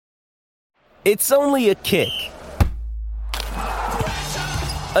It's only a kick,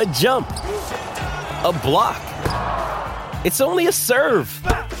 a jump, a block. It's only a serve.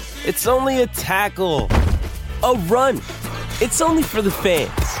 It's only a tackle, a run. It's only for the fans.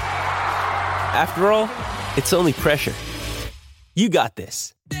 After all, it's only pressure. You got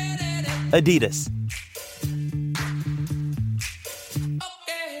this. Adidas.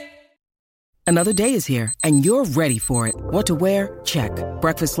 Another day is here, and you're ready for it. What to wear? Check.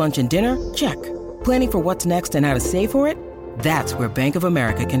 Breakfast, lunch, and dinner? Check. Planning for what's next and how to save for it? That's where Bank of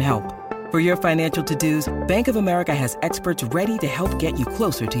America can help. For your financial to-dos, Bank of America has experts ready to help get you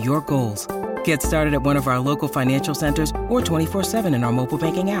closer to your goals. Get started at one of our local financial centers or 24/7 in our mobile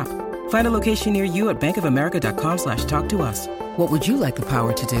banking app. Find a location near you at bankofamerica.com/talktous. What would you like the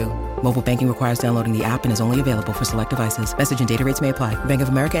power to do? Mobile banking requires downloading the app and is only available for select devices. Message and data rates may apply. Bank of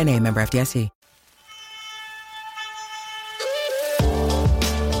America N.A., member FDIC.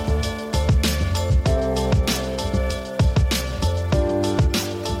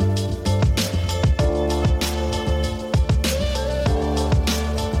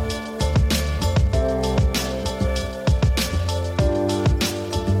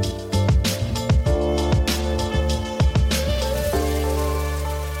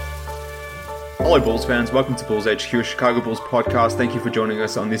 Hello Bulls fans, welcome to Bulls HQ, a Chicago Bulls podcast. Thank you for joining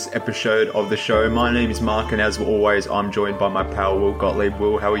us on this episode of the show. My name is Mark, and as always, I'm joined by my pal Will Gottlieb.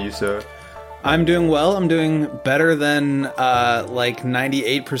 Will, how are you, sir? I'm doing well. I'm doing better than like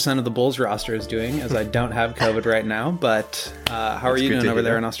 98% of the Bulls roster is doing, as I don't have COVID right now. But how are you doing over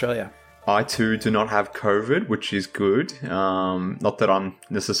there in Australia? I too do not have COVID, which is good. Not that I'm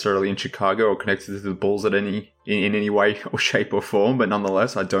necessarily in Chicago or connected to the Bulls in any way or shape or form, but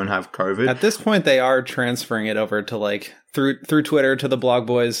nonetheless, I don't have COVID. At this point, they are transferring it over to like through Twitter to the blog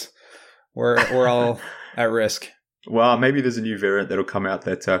boys. We're all at risk. Well, maybe there's a new variant that'll come out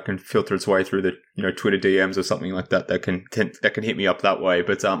that can filter its way through the Twitter DMs or something like that can hit me up that way.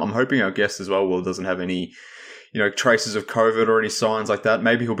 But I'm hoping our guest as well, Will, doesn't have any traces of COVID or any signs like that.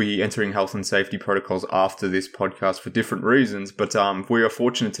 Maybe he'll be entering health and safety protocols after this podcast for different reasons. But we are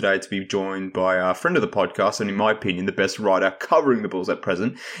fortunate today to be joined by a friend of the podcast, and in my opinion, the best writer covering the Bulls at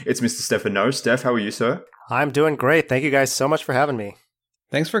present. It's Mr. Stefan No. Steph, how are you, sir? I'm doing great. Thank you guys so much for having me.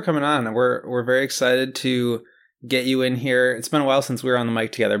 Thanks for coming on. We're very excited to get you in here. It's been a while since we were on the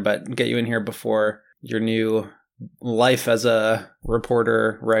mic together, but get you in here before your new life as a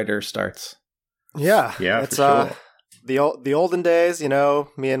reporter, writer starts. Yeah, it's for sure. The olden days,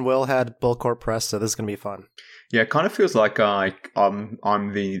 me and Will had Bull Corp Press, so this is going to be fun. Yeah, it kind of feels like I'm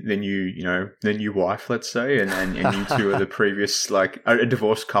the new wife, let's say, and you two are the previous, like, a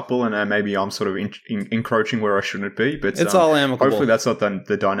divorced couple, and maybe I'm sort of encroaching where I shouldn't be, but it's all amicable. Hopefully that's not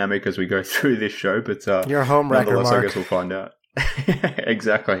the dynamic as we go through this show, but you're a home wrecker, Mark. I guess we'll find out.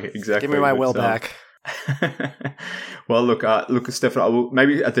 Exactly. Give me my will back. Well, look, Stefan,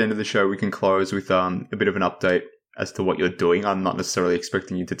 maybe at the end of the show we can close with a bit of an update as to what you're doing. I'm not necessarily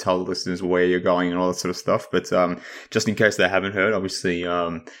expecting you to tell the listeners where you're going and all that sort of stuff, but just in case they haven't heard, obviously,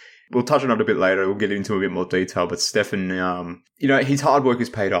 we'll touch on it a bit later. We'll get into a bit more detail, but Stefan, his hard work is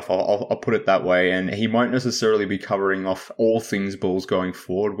paid off. I'll put it that way, and he won't necessarily be covering off all things Bulls going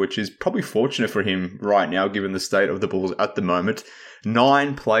forward, which is probably fortunate for him right now, given the state of the Bulls at the moment.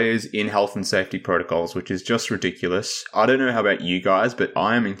 9 players in health and safety protocols, which is just ridiculous. I don't know how about you guys, but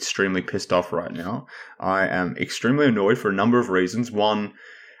I am extremely pissed off right now. I am extremely annoyed for a number of reasons. One,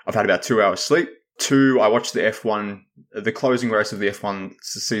 I've had about 2 hours sleep. 2, I watched the closing race of the F1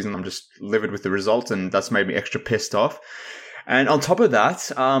 season. I'm just livid with the results, and that's made me extra pissed off. And on top of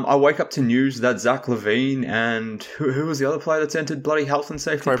that, I wake up to news that Zach LaVine and who was the other player that's entered bloody health and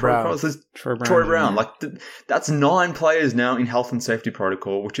safety protocols? Troy Brown. Like, that's 9 players now in health and safety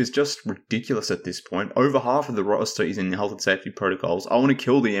protocol, which is just ridiculous at this point. Over half of the roster is in health and safety protocols. I want to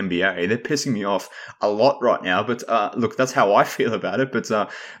kill the NBA. They're pissing me off a lot right now. But look, that's how I feel about it. But I'm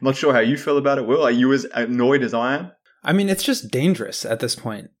not sure how you feel about it, Will. Are you as annoyed as I am? I mean, it's just dangerous at this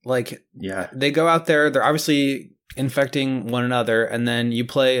point. Like, yeah, they go out there, they're obviously infecting one another, and then you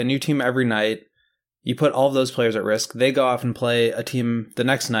play a new team every night. You put all of those players at risk. They go off and play a team the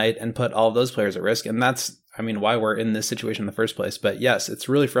next night and put all of those players at risk. And that's, why we're in this situation in the first place. But yes, it's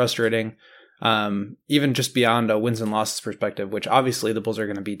really frustrating, even just beyond a wins and losses perspective, which obviously the Bulls are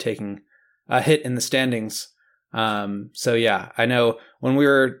going to be taking a hit in the standings. So yeah, I know when we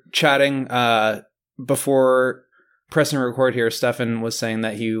were chatting before pressing record here, Stefan was saying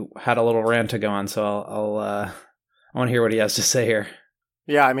that he had a little rant to go on. So I want to hear what he has to say here.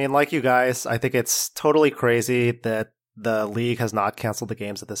 Yeah, like you guys, I think it's totally crazy that the league has not canceled the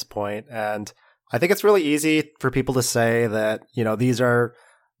games at this point. And I think it's really easy for people to say that, these are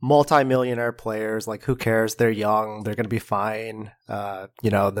multi-millionaire players. Like, who cares? They're young. They're going to be fine.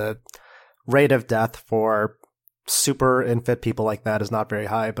 The rate of death for super unfit people like that is not very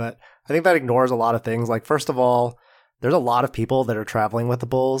high. But I think that ignores a lot of things. Like, first of all, there's a lot of people that are traveling with the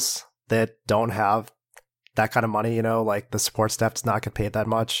Bulls that don't have that kind of money, like the support staff does not get paid that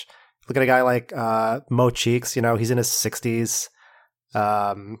much. Look at a guy like Mo Cheeks, he's in his 60s.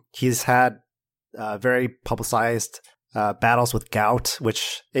 He's had very publicized battles with gout,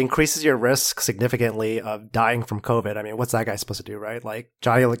 which increases your risk significantly of dying from COVID. I mean, what's that guy supposed to do, right? Like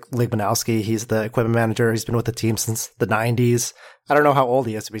Johnny Ligmanowski, he's the equipment manager. He's been with the team since the 90s. I don't know how old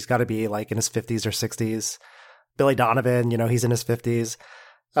he is, but he's got to be like in his 50s or 60s. Billy Donovan, he's in his 50s.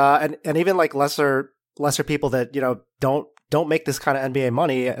 And even like lesser people that, don't make this kind of NBA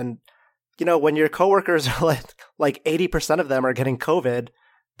money. And, when your coworkers are like 80% of them are getting COVID,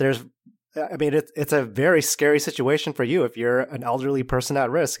 it's a very scary situation for you if you're an elderly person at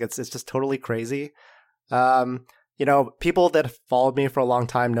risk. It's just totally crazy. People that have followed me for a long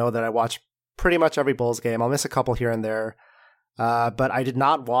time know that I watch pretty much every Bulls game. I'll miss a couple here and there. But I did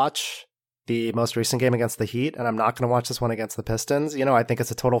not watch the most recent game against the Heat, and I'm not going to watch this one against the Pistons. I think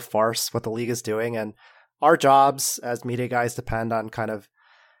it's a total farce what the league is doing, and our jobs as media guys depend on kind of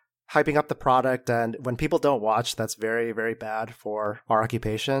hyping up the product, and when people don't watch, that's very, very bad for our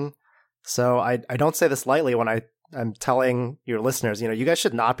occupation. So I don't say this lightly when I'm telling your listeners, you guys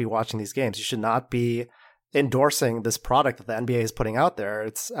should not be watching these games. You should not be endorsing this product that the NBA is putting out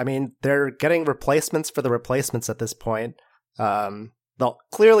there. They're getting replacements for the replacements at this point.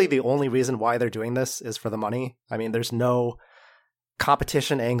 Clearly the only reason why they're doing this is for the money. There's no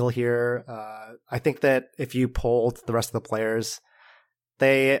competition angle here. I think that if you polled the rest of the players,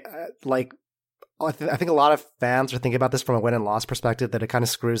 I think a lot of fans are thinking about this from a win and loss perspective, that it kind of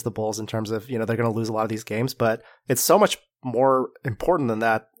screws the Bulls in terms of, they're going to lose a lot of these games, but it's so much more important than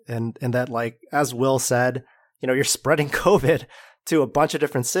that. And that, like, as Will said, you're spreading COVID to a bunch of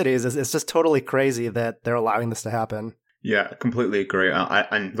different cities. It's just totally crazy that they're allowing this to happen. Yeah, I completely agree.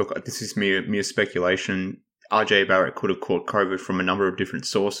 And look, this is mere speculation. RJ Barrett could have caught COVID from a number of different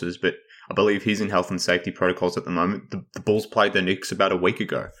sources, but I believe he's in health and safety protocols at the moment. The Bulls played the Knicks about a week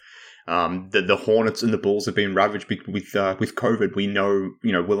ago. The Hornets and the Bulls have been ravaged with COVID. We know,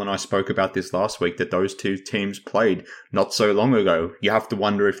 Will and I spoke about this last week, that those two teams played not so long ago. You have to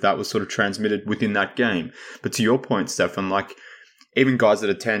wonder if that was sort of transmitted within that game. But to your point, Stefan, like, even guys that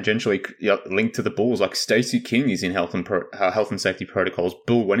are tangentially linked to the Bulls, like Stacey King is in health and safety protocols.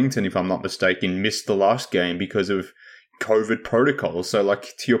 Bill Wennington, if I'm not mistaken, missed the last game because of COVID protocols. So, like,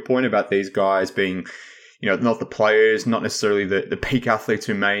 to your point about these guys being, not the players, not necessarily the peak athletes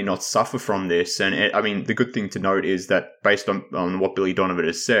who may not suffer from this. And the good thing to note is that based on what Billy Donovan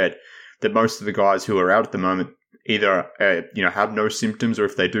has said, that most of the guys who are out at the moment either, have no symptoms, or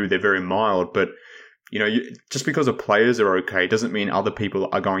if they do, they're very mild. But just because the players are okay doesn't mean other people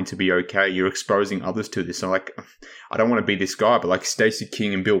are going to be okay. You're exposing others to this. So, like, I don't want to be this guy, but like Stacey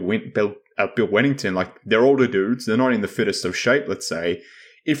King and Bill Wennington, like, they're older dudes. They're not in the fittest of shape, let's say.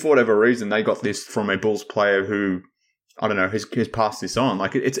 If for whatever reason they got this from a Bulls player who, I don't know, has passed this on,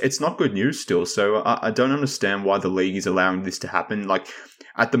 like, it's not good news still. So I don't understand why the league is allowing this to happen. Like,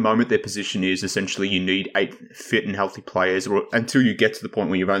 at the moment, their position is essentially you need 8 fit and healthy players, or until you get to the point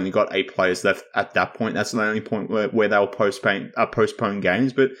where you've only got 8 players left. At that point, that's the only point where they'll postpone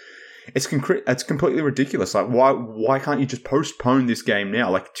games. But it's completely ridiculous. Like, why can't you just postpone this game now?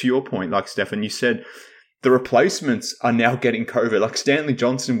 Like, to your point, like, Stefan, you said, the replacements are now getting COVID. Like, Stanley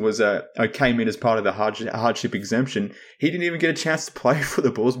Johnson came in as part of the hardship exemption. He didn't even get a chance to play for the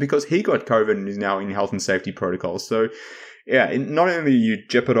Bulls because he got COVID and is now in health and safety protocols. So, yeah, not only are you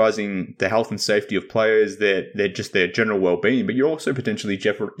jeopardizing the health and safety of players, they're just their general well-being, but you're also potentially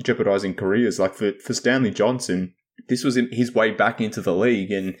jeopardizing careers. Like, for Stanley Johnson, this was his way back into the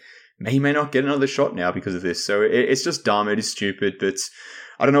league, and he may not get another shot now because of this. So it's just dumb. It is stupid, but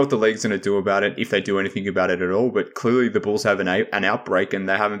I don't know what the league's going to do about it, if they do anything about it at all, but clearly the Bulls have an outbreak and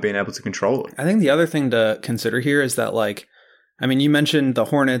they haven't been able to control it. I think the other thing to consider here is that, like, you mentioned the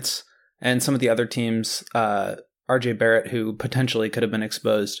Hornets and some of the other teams, RJ Barrett, who potentially could have been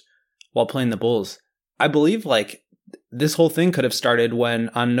exposed while playing the Bulls. I believe, like, this whole thing could have started when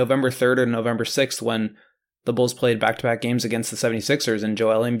on November 3rd or November 6th, when the Bulls played back-to-back games against the 76ers and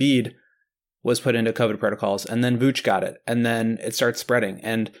Joel Embiid was put into COVID protocols, and then Vooch got it, and then it starts spreading.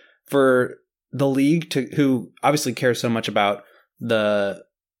 And for the league who obviously cares so much about the,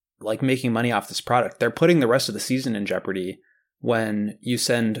 like, making money off this product, they're putting the rest of the season in jeopardy when you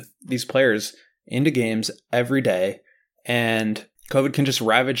send these players into games every day, and COVID can just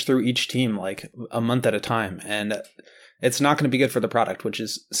ravage through each team like a month at a time. And it's not going to be good for the product, which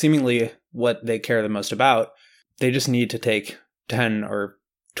is seemingly what they care the most about. They just need to take 10 or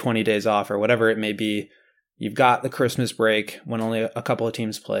 20 days off or whatever it may be. You've got the Christmas break when only a couple of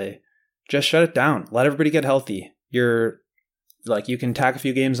teams play. Just shut it down. Let everybody get healthy. You can tack a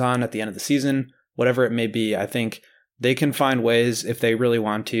few games on at the end of the season, whatever it may be. I think they can find ways, if they really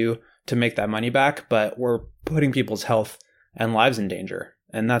want to make that money back, but we're putting people's health and lives in danger.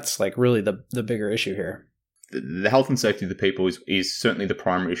 And that's like really the bigger issue here. The health and safety of the people is certainly the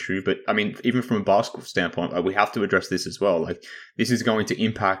primary issue. But I mean, even from a basketball standpoint, we have to address this as well. Like, this is going to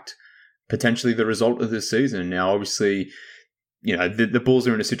impact potentially the result of this season. Now, obviously, the Bulls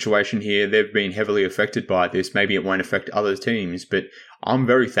are in a situation here. They've been heavily affected by this. Maybe it won't affect other teams, but I'm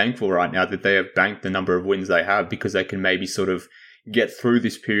very thankful right now that they have banked the number of wins they have, because they can maybe sort of get through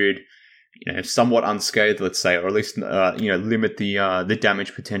this period, somewhat unscathed, let's say, or at least, limit the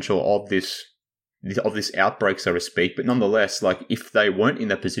damage potential of this outbreak, so to speak. But nonetheless, like, if they weren't in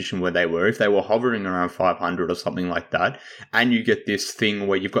that position where they were, if they were hovering around 500 or something like that, and you get this thing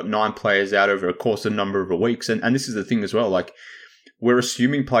where you've got 9 players out over a course of a number of weeks, and this is the thing as well, like, we're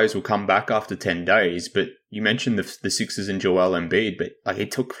assuming players will come back after 10 days, but you mentioned the Sixers and Joel Embiid, but like,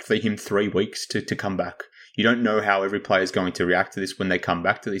 it took for him 3 weeks to come back. You don't know how every player is going to react to this when they come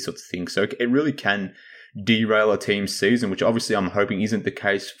back to these sorts of things. So it really can derail a team's season, which obviously I'm hoping isn't the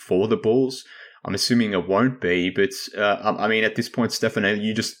case for the Bulls. I'm assuming it won't be, but I mean, at this point, Stefan, are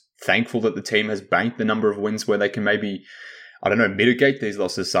you just thankful that the team has banked the number of wins where they can maybe, mitigate these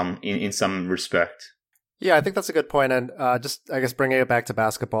losses in some respect? Yeah, I think that's a good point. And just, I guess, bringing it back to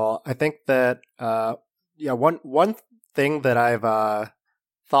basketball, I think that, one thing that I've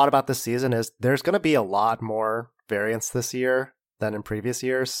thought about this season is there's going to be a lot more variance this year than in previous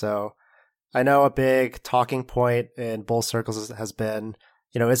years. So I know a big talking point in Bulls circles has been,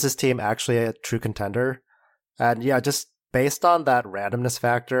 is this team actually a true contender? And yeah, just based on that randomness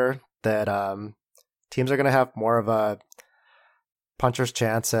factor, that teams are going to have more of a puncher's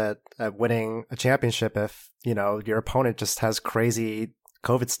chance at winning a championship if, your opponent just has crazy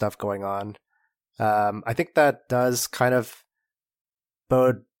COVID stuff going on. I think that does kind of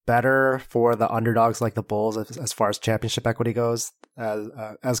bode better for the underdogs like the Bulls as far as championship equity goes,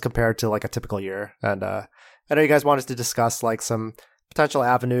 as compared to like a typical year. And I know you guys wanted to discuss like some potential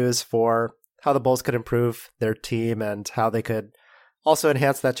avenues for how the Bulls could improve their team and how they could also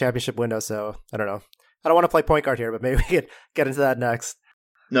enhance that championship window. So I don't know. I don't want to play point guard here, but maybe we could get into that next.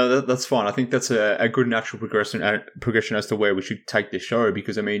 No, that's fine. I think that's a good natural progression as to where we should take this show,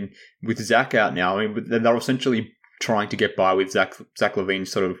 because, I mean, with Zach out now, I mean, they're essentially trying to get by with Zach LaVine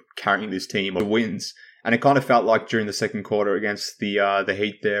sort of carrying this team of wins. And it kind of felt like during the second quarter against the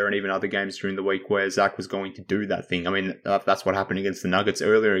Heat there, and even other games during the week, where Zach was going to do that thing. I mean, that's what happened against the Nuggets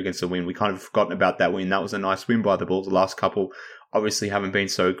earlier against the win. We kind of forgotten about that win. That was a nice win by the Bulls. The last couple obviously haven't been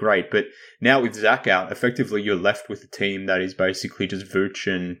so great. But now with Zach out, effectively you're left with a team that is basically just Vooch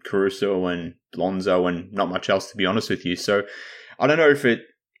and Caruso and Lonzo and not much else, to be honest with you. So I don't know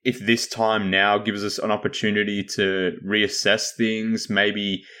if this time now gives us an opportunity to reassess things.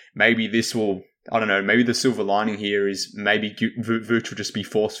 Maybe this will, I don't know, maybe the silver lining here is maybe Vooch will just be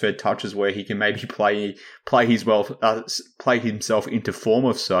force-fed touches where he can maybe play himself into form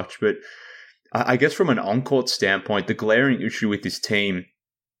of such. But I guess from an on-court standpoint, the glaring issue with this team,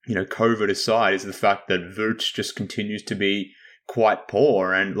 COVID aside, is the fact that Vooch just continues to be quite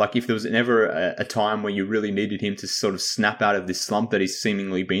poor. And like, if there was ever a time where you really needed him to sort of snap out of this slump that he's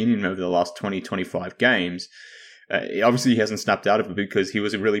seemingly been in over the last 20, 25 games, obviously he hasn't snapped out of it because he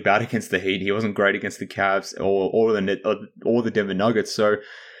was really bad against the Heat. He wasn't great against the Cavs or the Denver Nuggets. So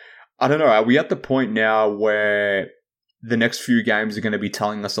I don't know. Are we at the point now where the next few games are going to be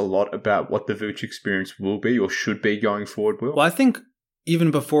telling us a lot about what the Vooch experience will be or should be going forward, Will? Well, I think even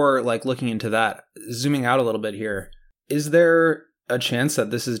before like looking into that, zooming out a little bit here, is there a chance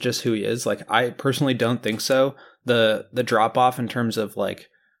that this is just who he is? Like, I personally don't think so. The drop off in terms of like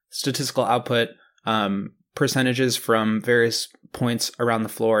statistical output, percentages from various points around the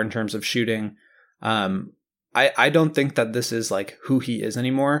floor in terms of shooting, I don't think that this is like who he is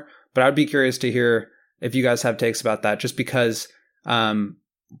anymore. But I'd be curious to hear if you guys have takes about that, just because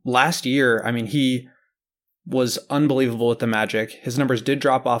last year, I mean, he was unbelievable with the Magic. His numbers did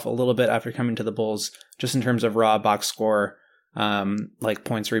drop off a little bit after coming to the Bulls, just in terms of raw box score, like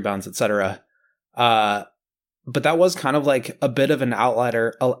points, rebounds, etc. But that was kind of like a bit of an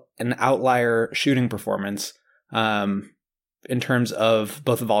outlier shooting performance in terms of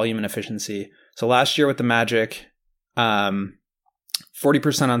both volume and efficiency. So last year with the Magic,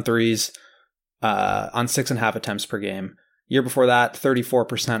 40% on threes, on 6.5 attempts per game. Year before that,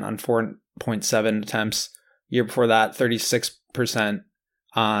 34% on 4.7 attempts. Year before that, 36%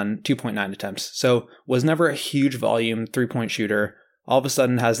 on 2.9 attempts. So was never a huge volume 3-point shooter. All of a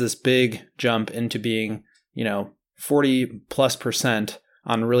sudden has this big jump into being, 40+%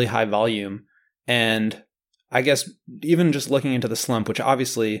 on really high volume. And I guess even just looking into the slump, which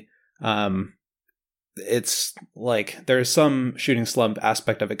obviously it's like there's some shooting slump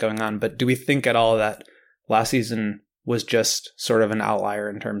aspect of it going on, but do we think at all that last season was just sort of an outlier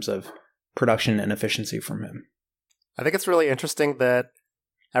in terms of production and efficiency from him? I think it's really interesting that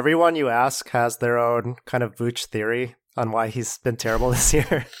everyone you ask has their own kind of Vooch theory on why he's been terrible this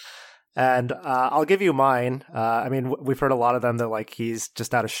year. And I'll give you mine. I mean, we've heard a lot of them that like he's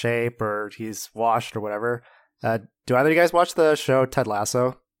just out of shape or he's washed or whatever. Do either of you guys watch the show Ted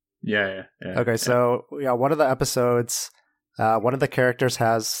Lasso? Yeah. Okay, so one of the episodes, one of the characters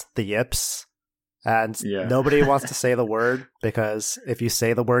has the yips, and nobody wants to say the word because if you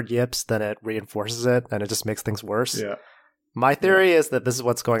say the word yips, then it reinforces it and it just makes things worse. Yeah. My theory is that this is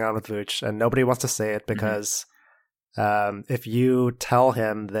what's going on with Vooch, and nobody wants to say it because if you tell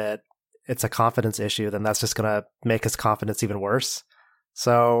him that it's a confidence issue, then that's just going to make his confidence even worse.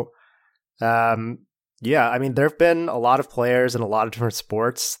 So, I mean, there have been a lot of players in a lot of different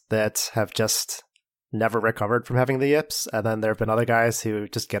sports that have just never recovered from having the yips, and then there have been other guys who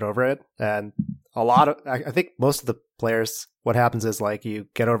just get over it. And I think most of the players, what happens is like you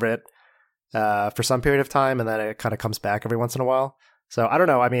get over it for some period of time, and then it kind of comes back every once in a while. So I don't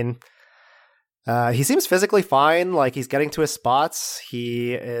know. I mean, he seems physically fine. Like he's getting to his spots.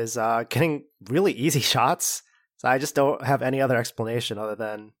 He is getting really easy shots. So I just don't have any other explanation other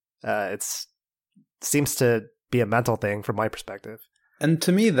than it seems to be a mental thing from my perspective. And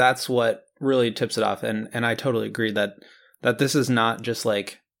to me, that's what really tips it off. And I totally agree that this is not just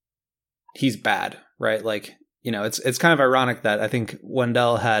like he's bad, right? Like, it's kind of ironic that I think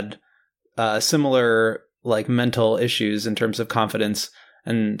Wendell had similar like mental issues in terms of confidence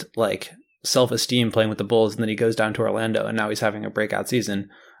and like self-esteem playing with the Bulls, and then he goes down to Orlando and now he's having a breakout season.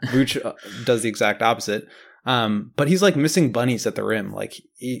 Vooch does the exact opposite. But he's like missing bunnies at the rim. Like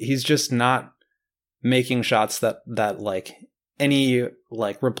he's just not making shots that like any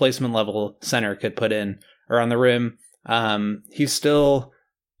like replacement level center could put in around the rim. He's still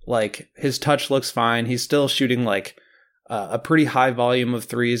like his touch looks fine. He's still shooting like a pretty high volume of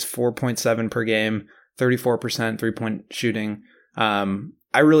threes, 4.7 per game, 34% 3-point shooting.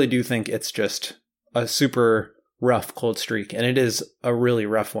 I really do think it's just a super rough cold streak, and it is a really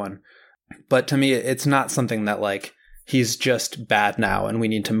rough one. But to me, it's not something that like he's just bad now and we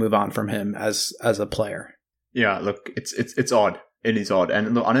need to move on from him as a player. Yeah, look, it's odd. It is odd.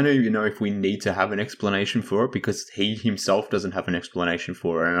 And look, I don't know, if we need to have an explanation for it because he himself doesn't have an explanation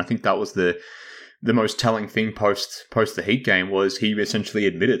for it. And I think that was the most telling thing post the Heat game was he essentially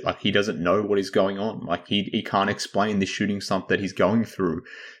admitted like he doesn't know what is going on. Like he can't explain the shooting slump that he's going through.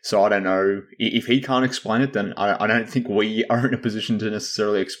 So I don't know if he can't explain it, then I don't think we are in a position to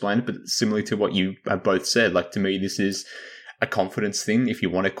necessarily explain it. But similarly to what you have both said, like to me, this is a confidence thing. If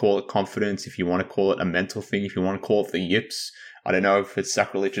you want to call it confidence, if you want to call it a mental thing, if you want to call it the yips, I don't know if it's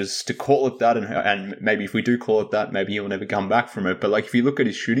sacrilegious to call it that. And maybe if we do call it that, maybe he'll never come back from it. But like if you look at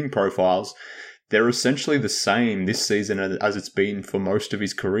his shooting profiles, they're essentially the same this season as it's been for most of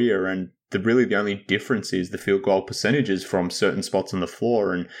his career. And the only difference is the field goal percentages from certain spots on the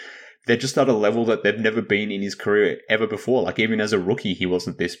floor. And they're just at a level that they've never been in his career ever before. Like even as a rookie, he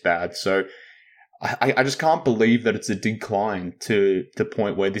wasn't this bad. So I just can't believe that it's a decline to the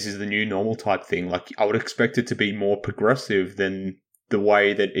point where this is the new normal type thing. Like I would expect it to be more progressive than the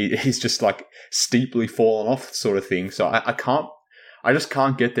way that he's just like steeply fallen off sort of thing. So I just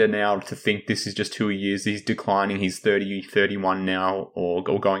can't get there now to think this is just who he is. He's declining. He's 30, 31 now, or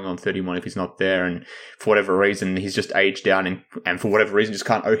going on 31 if he's not there. And for whatever reason, he's just aged out and for whatever reason, just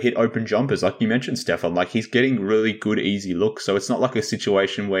can't hit open jumpers. Like you mentioned, Stefan, like he's getting really good, easy looks. So it's not like a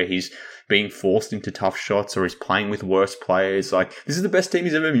situation where he's being forced into tough shots or he's playing with worse players. Like this is the best team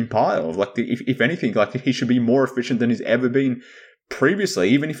he's ever been part of. Like if anything, like he should be more efficient than he's ever been previously,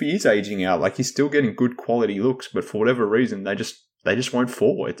 even if he is aging out. Like he's still getting good quality looks, but for whatever reason, they just won't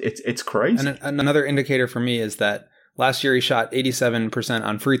fall. It's crazy. And another indicator for me is that last year he shot 87%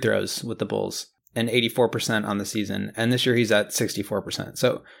 on free throws with the Bulls and 84% on the season. And this year he's at 64%.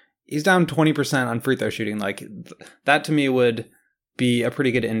 So he's down 20% on free throw shooting. Like that to me would be a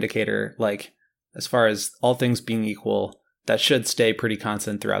pretty good indicator. Like as far as all things being equal, that should stay pretty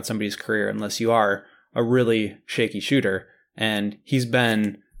constant throughout somebody's career unless you are a really shaky shooter. And he's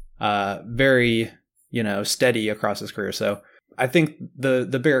been very, steady across his career. So I think the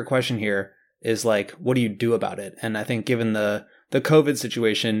bigger question here is like, what do you do about it? And I think given the the COVID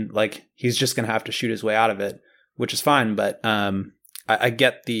situation, like he's just going to have to shoot his way out of it, which is fine. But I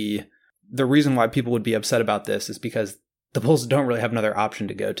get the reason why people would be upset about this is because the Bulls don't really have another option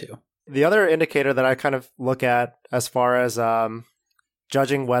to go to. The other indicator that I kind of look at as far as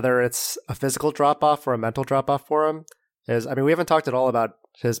judging whether it's a physical drop-off or a mental drop-off for him is, I mean, we haven't talked at all about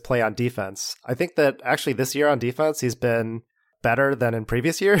his play on defense. I think that actually this year on defense, he's been better than in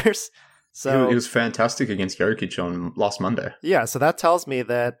previous years. So he was fantastic against Jokic on last Monday. Yeah, so that tells me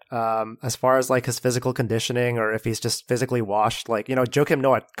that as far as like his physical conditioning or if he's just physically washed, like, you know, Joakim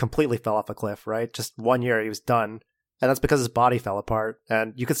Noah completely fell off a cliff, right? Just 1 year he was done. And that's because his body fell apart.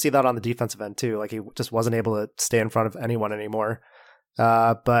 And you could see that on the defensive end too. Like he just wasn't able to stay in front of anyone anymore.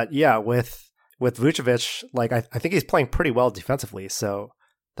 But yeah, with Vucevic, like I think he's playing pretty well defensively. So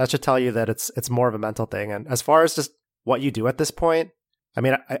that should tell you that it's more of a mental thing. And as far as just what you do at this point, I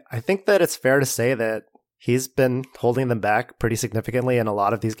mean, I think that it's fair to say that he's been holding them back pretty significantly in a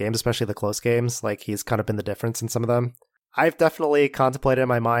lot of these games, especially the close games. Like he's kind of been the difference in some of them. I've definitely contemplated in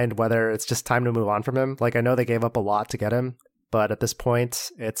my mind whether it's just time to move on from him. Like I know they gave up a lot to get him, but at this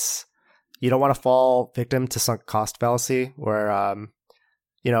point, you don't want to fall victim to sunk cost fallacy where,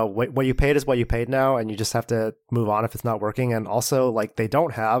 you know, what you paid is what you paid now, and you just have to move on if it's not working. And also, like, they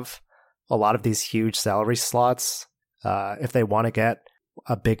don't have a lot of these huge salary slots if they want to get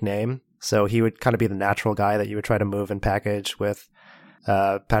a big name. So he would kind of be the natural guy that you would try to move and package with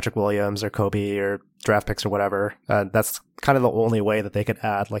Patrick Williams or Kobe or draft picks or whatever. That's kind of the only way that they could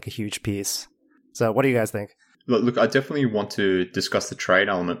add like a huge piece. So what do you guys think? Look, I definitely want to discuss the trade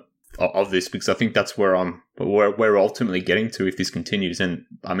element of this because I think that's where we're ultimately getting to if this continues. And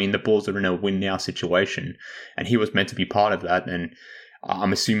I mean, the Bulls are in a win now situation, and he was meant to be part of that. And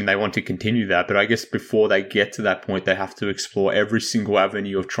I'm assuming they want to continue that. But I guess before they get to that point, they have to explore every single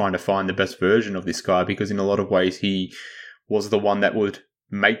avenue of trying to find the best version of this guy, because in a lot of ways, he was the one that would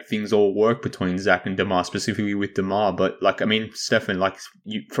make things all work between Zach and DeMar, specifically with DeMar. But like, I mean, Stefan, like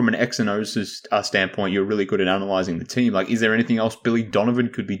you, from an X and O's standpoint, you're really good at analyzing the team. Like, is there anything else Billy Donovan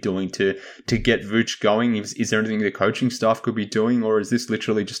could be doing to get Vooch going? Is there anything the coaching staff could be doing, or is this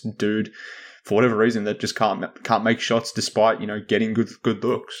literally just a dude, for whatever reason, that just can't make shots despite, you know, getting good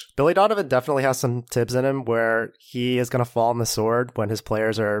looks? Billy Donovan definitely has some tips in him where he is going to fall on the sword when his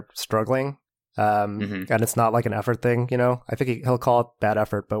players are struggling. And it's not like an effort thing, you know. I think he'll call it bad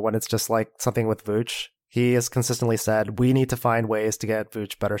effort, but when it's just like something with Vooch, he has consistently said we need to find ways to get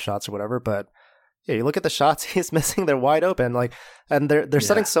Vooch better shots or whatever. But yeah, you look at the shots he's missing; they're wide open. Like, and they're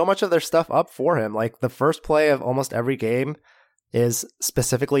setting so much of their stuff up for him. Like the first play of almost every game is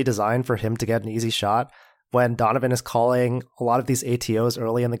specifically designed for him to get an easy shot. When Donovan is calling a lot of these ATOs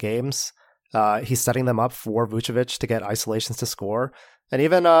early in the games, he's setting them up for Vucevic to get isolations to score. And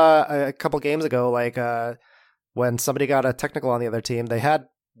even a couple games ago, like when somebody got a technical on the other team, they had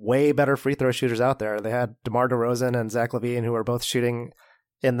way better free throw shooters out there. They had DeMar DeRozan and Zach LaVine, who were both shooting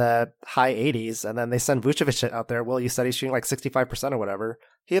in the high 80s. And then they send Vucevic out there. Well, you said he's shooting like 65% or whatever.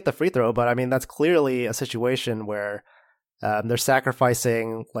 He hit the free throw, but I mean, that's clearly a situation where they're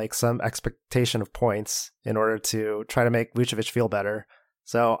sacrificing like some expectation of points in order to try to make Vucevic feel better.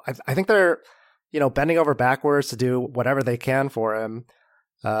 So I think they're, you know, bending over backwards to do whatever they can for him.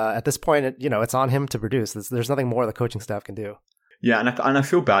 At this point, it's on him to produce. There's nothing more the coaching staff can do. Yeah, and I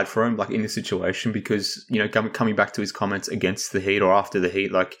feel bad for him, like, in this situation, because, you know, coming back to his comments against the Heat or after the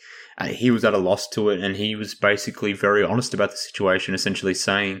Heat, like, he was at a loss to it, and he was basically very honest about the situation, essentially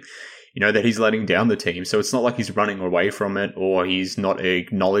saying, you know, that he's letting down the team. So it's not like he's running away from it, or he's not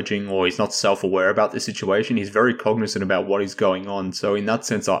acknowledging, or he's not self-aware about the situation. He's very cognizant about what is going on. So in that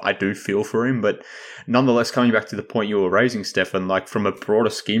sense, I do feel for him. But nonetheless, coming back to the point you were raising, Stefan, like, from a broader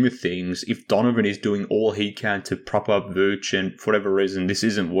scheme of things, if Donovan is doing all he can to prop up Vooch, and for whatever reason this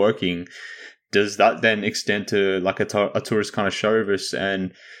isn't working, does that then extend to like a tourist kind of Chauvis?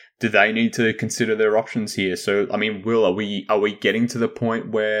 And do they need to consider their options here? So, I mean, Will, are we getting to the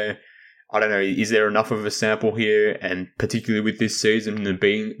point where, I don't know, is there enough of a sample here, and particularly with this season and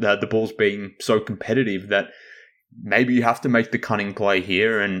being that the Bulls being so competitive, that maybe you have to make the cunning play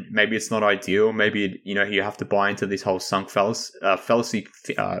here, and maybe it's not ideal. Maybe, you know, you have to buy into this whole sunk fallacy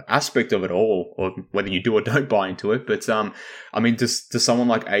aspect of it all, or whether you do or don't buy into it. But I mean, does someone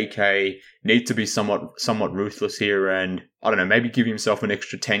like AK need to be somewhat ruthless here, and I don't know, maybe give himself an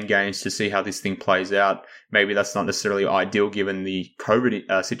extra 10 games to see how this thing plays out? Maybe that's not necessarily ideal given the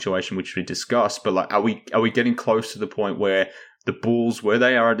COVID situation which we discussed, but like, are we getting close to the point where the Bulls, where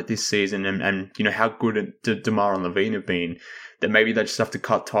they are at this season, and you know how good DeMar and LaVine have been, that maybe they just have to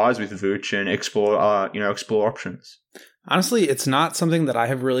cut ties with Vooch and explore options? Honestly, it's not something that I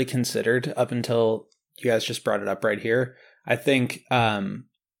have really considered up until you guys just brought it up right here. I think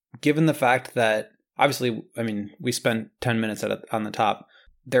given the fact that, obviously, I mean, we spent 10 minutes on the top,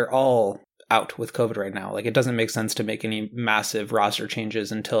 they're all out with COVID right now. Like, it doesn't make sense to make any massive roster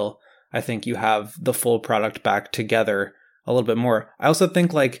changes until I think you have the full product back together a little bit more. I also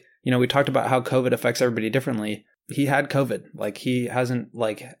think, like, we talked about how COVID affects everybody differently. He had COVID. Like, he hasn't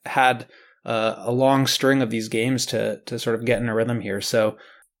like had a long string of these games to sort of get in a rhythm here. So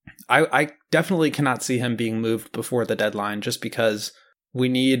I definitely cannot see him being moved before the deadline, just because we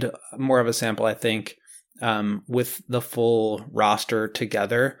need more of a sample, I think, with the full roster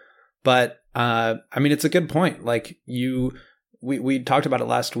together. But I mean, it's a good point. Like, we talked about it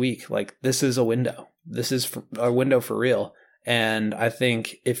last week. Like, this is a window. This is a window for real. And I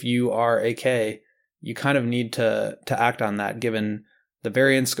think if you are AK, you kind of need to act on that, given the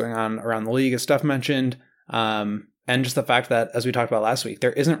variance going on around the league, as Steph mentioned, and just the fact that, as we talked about last week,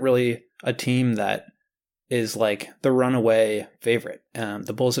 there isn't really a team that is like the runaway favorite.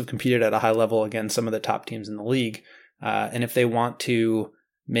 The Bulls have competed at a high level against some of the top teams in the league. And if they want to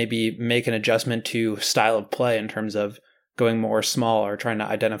maybe make an adjustment to style of play in terms of going more small or trying to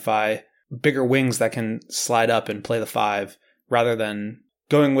identify bigger wings that can slide up and play the five rather than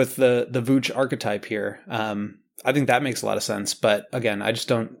going with the Vooch archetype here, I think that makes a lot of sense. But again, I just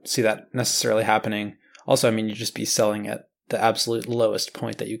don't see that necessarily happening. Also, I mean, you'd just be selling at the absolute lowest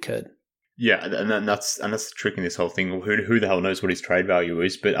point that you could. Yeah, and that's the trick in this whole thing. Who the hell knows what his trade value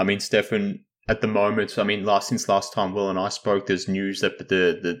is? But I mean, Stefan, at the moment, I mean, since last time Will and I spoke, there's news that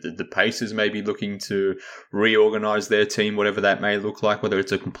the Pacers may be looking to reorganize their team, whatever that may look like, whether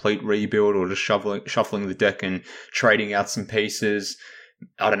it's a complete rebuild or just shuffling the deck and trading out some pieces.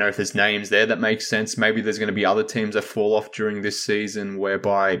 I don't know if there's names there that make sense. Maybe there's going to be other teams that fall off during this season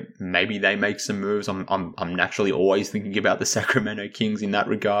whereby maybe they make some moves. I'm naturally always thinking about the Sacramento Kings in that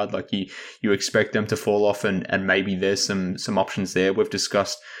regard. Like, you expect them to fall off, and maybe there's some options there. We've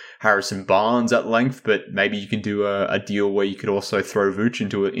discussed Harrison Barnes at length, but maybe you can do a deal where you could also throw Vooch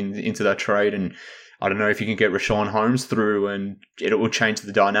into that trade. And I don't know if you can get Rashawn Holmes through, and it will change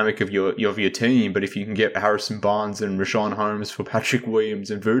the dynamic of your team. But if you can get Harrison Barnes and Rashawn Holmes for Patrick Williams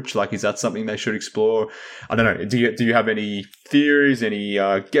and Vooch, like, is that something they should explore? I don't know. Do you have any theories, any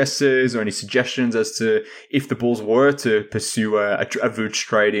guesses, or any suggestions as to if the Bulls were to pursue a Vooch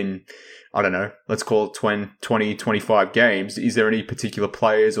trade in, I don't know, let's call it 20, 25 games? Is there any particular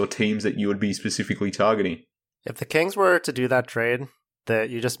players or teams that you would be specifically targeting? If the Kings were to do that trade that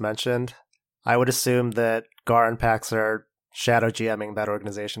you just mentioned, I would assume that Gar and Pax are shadow GMing that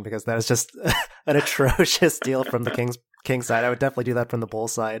organization, because that is just an atrocious deal from the Kings side. I would definitely do that from the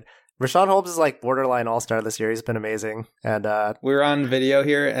Bulls side. Rashawn Holmes is like borderline all-star this year. He's been amazing. And we're on video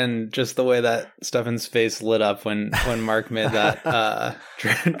here, and just the way that Stefan's face lit up when Mark made that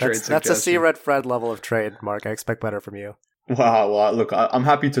trade suggestion. That's a see red Fred level of trade, Mark. I expect better from you. Wow, well, look, I'm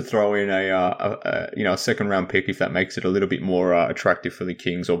happy to throw in a second round pick if that makes it a little bit more attractive for the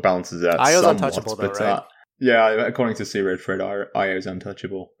Kings or balances out. Io's somewhat, untouchable, though, right? Yeah, according to C-Red Fred, Io's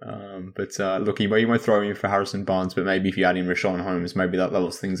untouchable. Look, you might throw in for Harrison Barnes, but maybe if you add in Rashawn Holmes, maybe that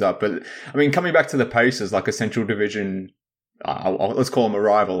levels things up. But I mean, coming back to the Pacers, like a Central Division, let's call them a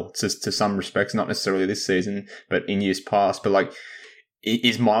rival to some respects, not necessarily this season, but in years past. But like,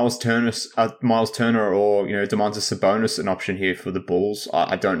 is Miles Turner or, Domantas Sabonis an option here for the Bulls?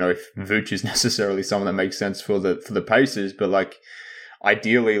 I don't know if Vooch is necessarily someone that makes sense for the Pacers, but like,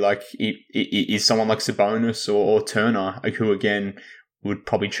 ideally, like, is someone like Sabonis or Turner, who again would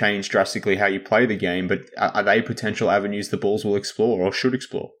probably change drastically how you play the game, but are they potential avenues the Bulls will explore or should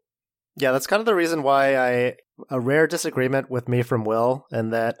explore? Yeah, that's kind of the reason why a rare disagreement with me from Will,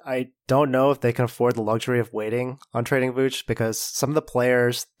 and that I don't know if they can afford the luxury of waiting on trading Vooch, because some of the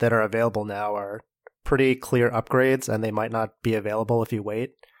players that are available now are pretty clear upgrades, and they might not be available if you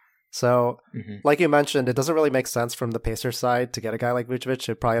wait. So, like you mentioned, it doesn't really make sense from the Pacers side to get a guy like Vucevic.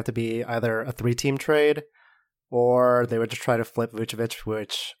 It'd probably have to be either a 3-team trade, or they would just try to flip Vucevic,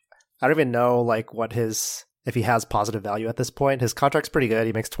 which I don't even know like if he has positive value at this point. His contract's pretty good.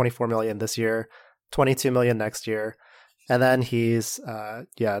 He makes $24 million this year, $22 million next year, and then he's a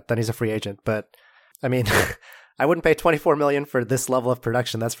free agent. But I mean, I wouldn't pay $24 million for this level of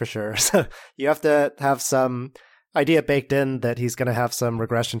production, that's for sure. So you have to have some idea baked in that he's going to have some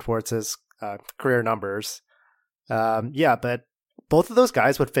regression towards his career numbers. But both of those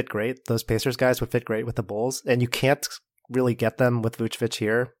guys would fit great. Those Pacers guys would fit great with the Bulls, and you can't really get them with Vucevic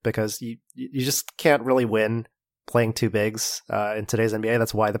here because you just can't really win playing two bigs in today's NBA.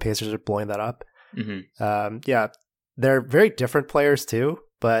 That's why the Pacers are blowing that up. They're very different players too,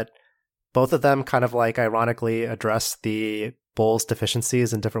 but both of them kind of like ironically address the Bulls'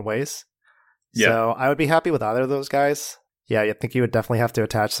 deficiencies in different ways. Yeah. So I would be happy with either of those guys. Yeah, I think you would definitely have to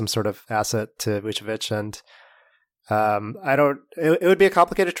attach some sort of asset to Vucevic, and it would be a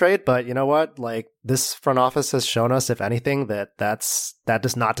complicated trade, but you know what? Like, this front office has shown us, if anything, that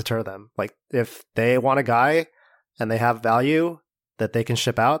does not deter them. Like, if they want a guy and they have value that they can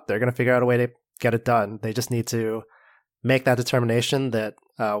ship out, they're going to figure out a way to get it done. They just need to make that determination that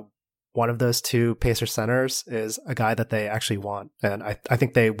one of those two Pacer centers is a guy that they actually want. And I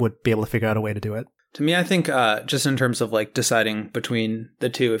think they would be able to figure out a way to do it. To me, I think just in terms of like deciding between the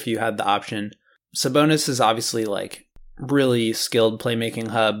two, if you had the option, Sabonis is obviously like really skilled playmaking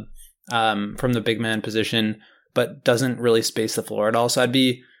hub from the big man position, but doesn't really space the floor at all. So I'd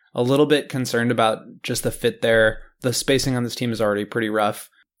be a little bit concerned about just the fit there. The spacing on this team is already pretty rough.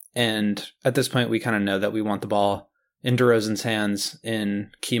 And at this point, we kind of know that we want the ball in DeRozan's hands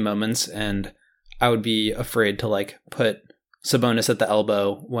in key moments. And I would be afraid to like put Sabonis at the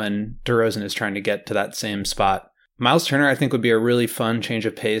elbow when DeRozan is trying to get to that same spot. Miles Turner, I think, would be a really fun change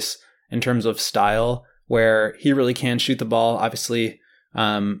of pace in terms of style, where he really can shoot the ball. Obviously,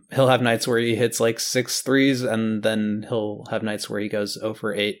 he'll have nights where he hits like 6 threes, and then he'll have nights where he goes 0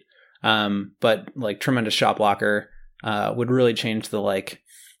 for 8. But like tremendous shot blocker, would really change the like,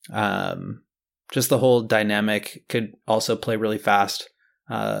 just the whole dynamic. Could also play really fast,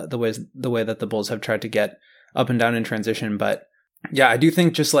 the way that the Bulls have tried to get up and down in transition. But yeah, I do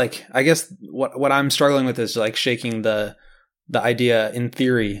think just like, I guess what I'm struggling with is like shaking the idea in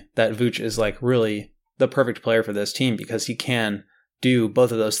theory that Vooch is like really the perfect player for this team, because he can do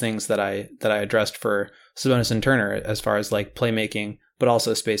both of those things that I addressed for Sabonis and Turner, as far as like playmaking, but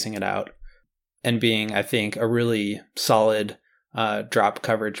also spacing it out and being, I think, a really solid drop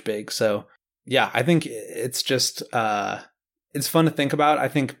coverage big. So yeah, I think it's just it's fun to think about. I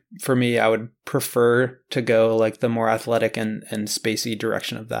think for me, I would prefer to go like the more athletic and spacey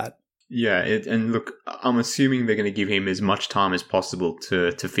direction of that. Yeah, and look, I'm assuming they're going to give him as much time as possible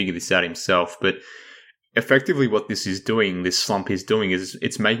to figure this out himself. But effectively what this is doing, this slump is doing, is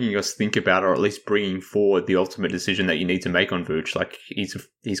it's making us think about, or at least bringing forward, the ultimate decision that you need to make on Vooch. Like,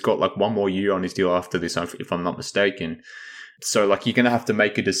 he's got like one more year on his deal after this, if I'm not mistaken. So like, you're going to have to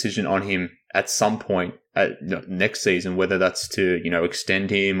make a decision on him at some point next season, whether that's to, extend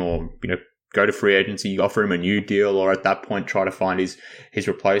him or, go to free agency, offer him a new deal, or at that point try to find his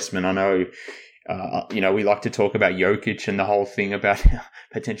replacement. I know, we like to talk about Jokic and the whole thing about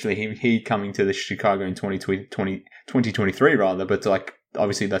potentially he coming to the Chicago in 2023 rather, but like,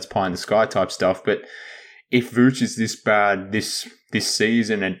 obviously that's pie in the sky type stuff. But if Vooch is this bad this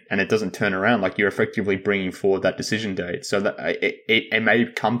season and it doesn't turn around, like, you're effectively bringing forward that decision date. So that it may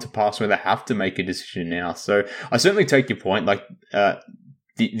come to pass where they have to make a decision now. So I certainly take your point. Like,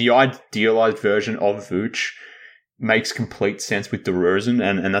 the idealized version of Vooch makes complete sense with DeRozan,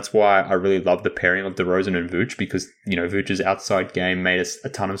 and that's why I really love the pairing of DeRozan and Vooch, because, Vooch's outside game made us a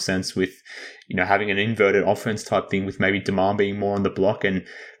ton of sense with, having an inverted offense type thing with maybe DeMar being more on the block, and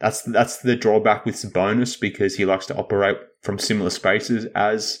that's the drawback with Sabonis, because he likes to operate from similar spaces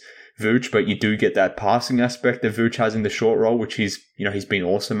as Vooch, but you do get that passing aspect that Vooch has in the short roll, which he's been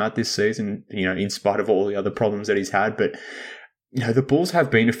awesome at this season, in spite of all the other problems that he's had. But the Bulls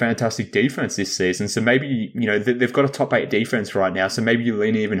have been a fantastic defense this season. So maybe, they've got a top 8 defense right now. So maybe you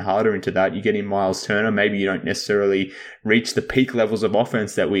lean even harder into that. You get in Miles Turner. Maybe you don't necessarily reach the peak levels of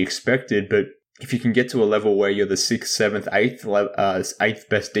offense that we expected. But if you can get to a level where you're the 6th, 7th, 8th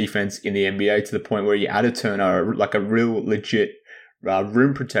best defense in the NBA, to the point where you add a Turner, like a real legit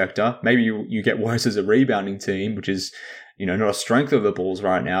rim protector, maybe you get worse as a rebounding team, which is, not a strength of the Bulls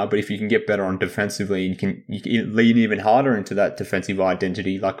right now. But if you can get better on defensively, you can lean even harder into that defensive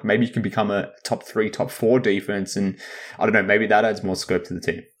identity. Like, maybe you can become a top 3, top 4 defense. And I don't know, maybe that adds more scope to the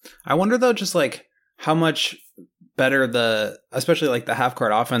team. I wonder though, just like how much better especially like the half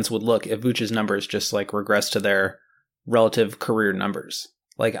court offense would look if Vooch's numbers just like regress to their relative career numbers.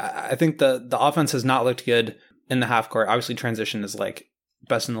 Like, I think the offense has not looked good in the half court. Obviously transition is like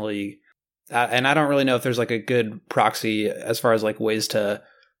best in the league. And I don't really know if there's like a good proxy as far as like ways to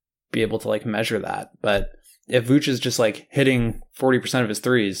be able to like measure that. But if Vooch is just like hitting 40% of his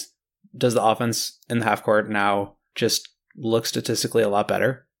threes, does the offense in the half court now just look statistically a lot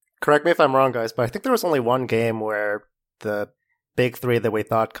better? Correct me if I'm wrong, guys, but I think there was only one game where the big three that we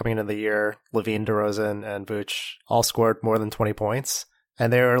thought coming into the year, Levine, DeRozan, and Vooch, all scored more than 20 points.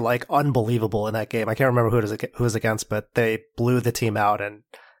 And they were like unbelievable in that game. I can't remember who it was against, but they blew the team out. And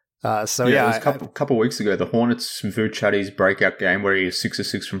it was a couple weeks ago. The Hornets, Vooch had his breakout game where he was 6 of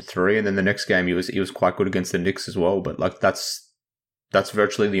 6 from 3, and then the next game he was quite good against the Knicks as well. But like, that's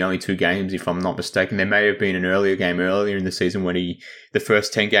virtually the only 2 games, if I'm not mistaken. There may have been an earlier game earlier in the season when the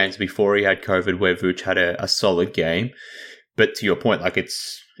first 10 games before he had COVID, where Vooch had a solid game. But to your point, like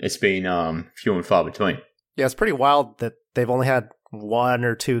it's been few and far between. Yeah, it's pretty wild that they've only had 1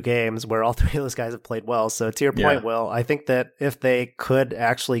 or 2 games where all 3 of those guys have played well. So to your point, Will, I think that if they could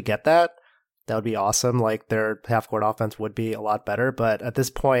actually get that, that would be awesome. Like their half-court offense would be a lot better. But at this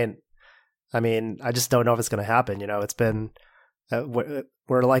point, I mean, I just don't know if it's going to happen. You know, it's been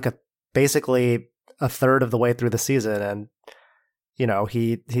we're like basically a third of the way through the season, and you know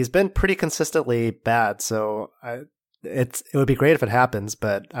he's been pretty consistently bad. So it would be great if it happens,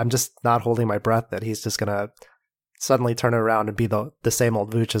 but I'm just not holding my breath that he's just going to suddenly turn it around and be the same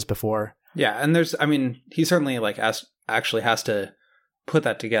old Vooch as before. Yeah, and he certainly like actually has to put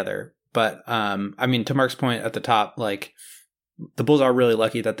that together. But I mean, to Mark's point at the top, like the Bulls are really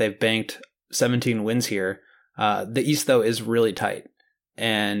lucky that they've banked 17 wins here. The East though is really tight,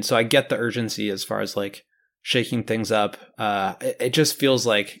 and so I get the urgency as far as like shaking things up. It just feels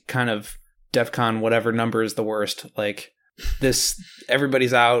like kind of DEFCON whatever number is the worst. Like this,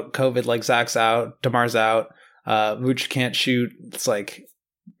 everybody's out. COVID, like Zach's out, DeMar's out. Vooch can't shoot. It's like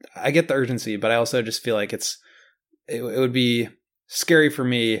I get the urgency, but I also just feel like it would be scary for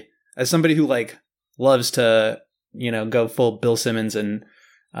me as somebody who like loves to, you know, go full Bill Simmons and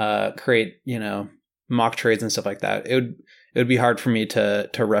create, you know, mock trades and stuff like that. It would be hard for me to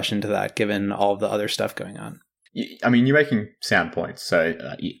rush into that given all of the other stuff going on. I mean, you're making sound points, so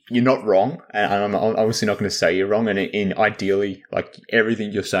you're not wrong, and I'm obviously not going to say you're wrong. And in ideally, like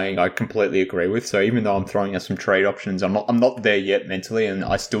everything you're saying, I completely agree with. So even though I'm throwing out some trade options, I'm not there yet mentally, and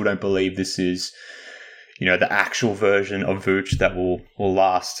I still don't believe this is, you know, the actual version of Vooch that will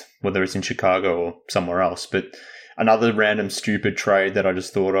last, whether it's in Chicago or somewhere else. But another random stupid trade that I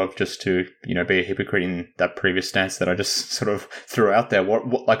just thought of, just to, you know, be a hypocrite in that previous stance that I just sort of threw out there.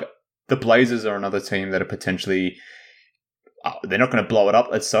 What like the Blazers are another team that are potentially they're not going to blow it up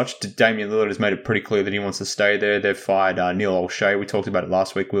as such. Damian Lillard has made it pretty clear that he wants to stay there. They've fired Neil O'Shea. We talked about it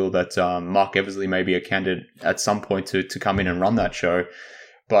last week, Will, that Mark Eversley may be a candidate at some point to come in and run that show.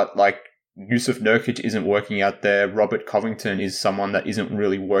 But like Yusuf Nurkic isn't working out there. Robert Covington is someone that isn't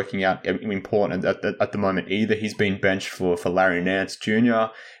really working out important at the moment either. He's been benched for Larry Nance Jr.,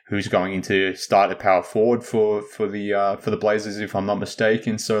 who's going into start at power forward for the Blazers, if I'm not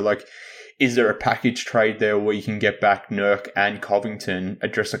mistaken. So like, is there a package trade there where you can get back Nurk and Covington,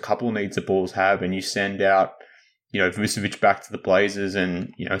 address a couple needs the Bulls have, and you send out, you know, Vucevic back to the Blazers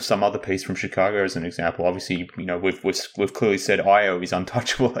and, you know, some other piece from Chicago as an example. Obviously, you know, we've clearly said Io is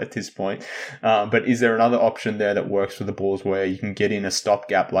untouchable at this point. But is there another option there that works for the Bulls where you can get in a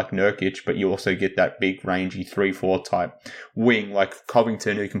stopgap like Nurkic, but you also get that big rangy 3-4 type wing like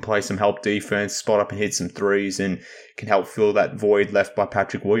Covington who can play some help defense, spot up and hit some threes and can help fill that void left by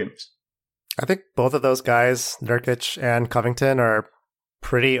Patrick Williams? I think both of those guys, Nurkic and Covington, are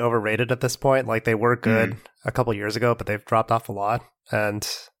pretty overrated at this point. Like they were good a couple years ago, but they've dropped off a lot. And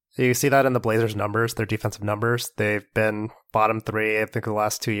you see that in the Blazers' numbers, their defensive numbers. They've been bottom 3, I think, the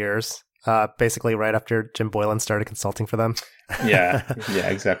last 2 years, basically right after Jim Boylan started consulting for them. Yeah,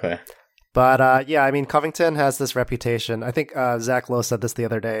 exactly. But yeah, I mean, Covington has this reputation. I think Zach Lowe said this the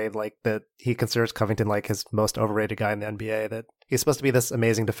other day, like that he considers Covington like his most overrated guy in the NBA, that he's supposed to be this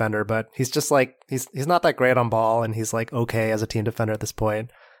amazing defender, but he's just like, he's not that great on ball, and he's like okay as a team defender at this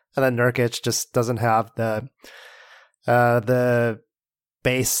point. And then Nurkic just doesn't have the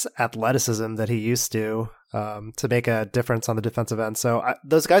base athleticism that he used to make a difference on the defensive end. So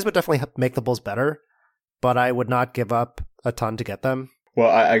those guys would definitely make the Bulls better, but I would not give up a ton to get them. Well,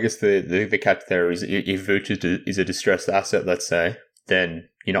 I guess the catch there is if Vooch is a distressed asset, let's say, then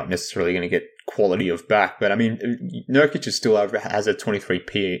you're not necessarily going to get quality of back. But I mean, Nurkic is still has a 23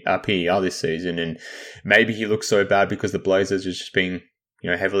 PER this season, and maybe he looks so bad because the Blazers are just being,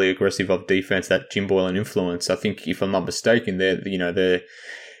 you know, heavily aggressive of defense, that Jim Boylan influence. I think, if I'm not mistaken, they're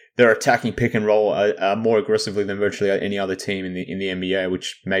attacking pick and roll more aggressively than virtually any other team in the NBA,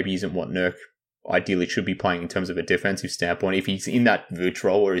 which maybe isn't what Nurk ideally should be playing in terms of a defensive standpoint. If he's in that Vooch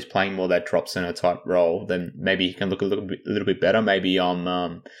role where he's playing more that drop center type role, then maybe he can look a little bit better. Maybe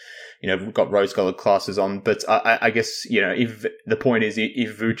we've got rose-colored glasses on. But I guess, you know, if the point is,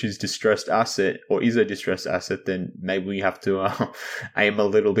 if Vooch is distressed asset or is a distressed asset, then maybe we have to aim a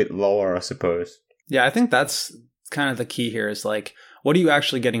little bit lower, I suppose. Yeah, I think that's kind of the key here is like, what are you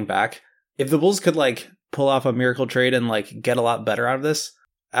actually getting back? If the Bulls could like pull off a miracle trade and like get a lot better out of this,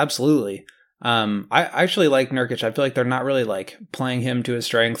 absolutely. I actually like Nurkic. I feel like they're not really like playing him to his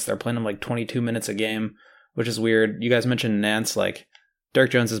strengths. They're playing him like 22 minutes a game, which is weird. You guys mentioned Nance. Like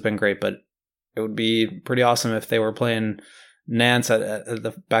Derek Jones has been great, but it would be pretty awesome if they were playing Nance at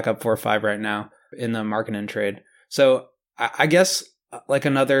the backup 4 or 5 right now in the Markkanen trade. So I guess like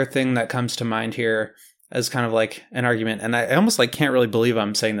another thing that comes to mind here as kind of like an argument. And I almost like can't really believe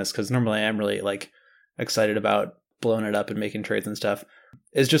I'm saying this because normally I am really like excited about blowing it up and making trades and stuff.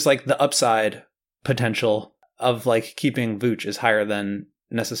 Is just like the upside potential of like keeping Vooch is higher than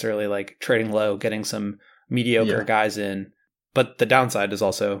necessarily like trading low, getting some mediocre guys in. But the downside is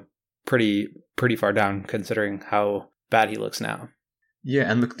also pretty far down considering how bad he looks now.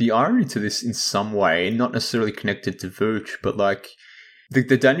 Yeah, and look, the irony to this in some way, not necessarily connected to Vooch, but like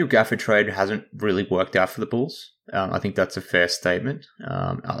the Daniel Gafford trade hasn't really worked out for the Bulls. I think that's a fair statement.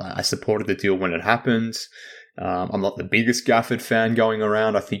 I supported the deal when it happened. I'm not the biggest Gafford fan going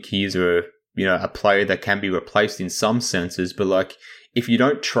around. I think he's a player that can be replaced in some senses, but like if you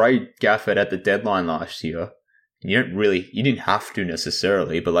don't trade Gafford at the deadline last year, you didn't have to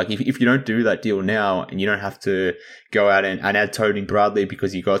necessarily, but like if you don't do that deal now and you don't have to go out and add Tony Bradley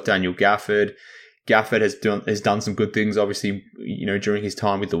because you got Daniel Gafford has done some good things, obviously, during his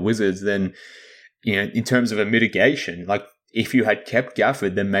time with the Wizards, then, in terms of a mitigation, like if you had kept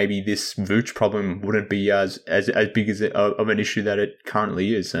Gafford, then maybe this Vooch problem wouldn't be as big of an issue that it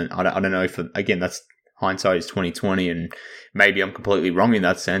currently is. And I don't know if, again, that's hindsight is 2020 and maybe I'm completely wrong in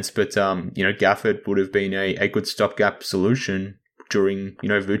that sense, but, Gafford would have been a good stopgap solution during,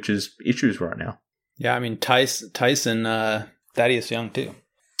 Vooch's issues right now. Yeah. I mean, Tyson, Thaddeus Young too.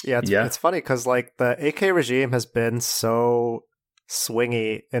 Yeah. It's funny because like the AK regime has been so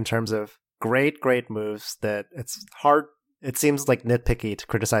swingy in terms of great moves that it's hard. It seems like nitpicky to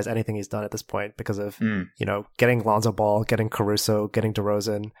criticize anything he's done at this point because of, getting Lonzo Ball, getting Caruso, getting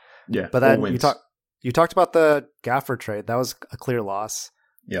DeRozan. Yeah. But then you talked about the Gafford trade. That was a clear loss.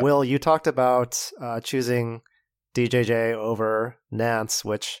 Yeah. Will, you talked about choosing DJJ over Nance,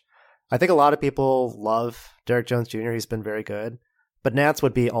 which I think a lot of people love Derek Jones Jr. He's been very good. But Nance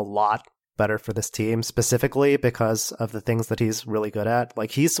would be a lot better for this team, specifically because of the things that he's really good at.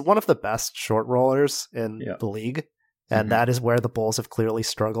 Like, he's one of the best short rollers in the league. And that is where the Bulls have clearly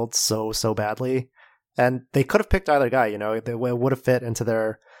struggled so badly. And they could have picked either guy, they would have fit into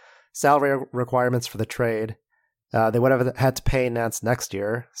their salary requirements for the trade. They would have had to pay Nance next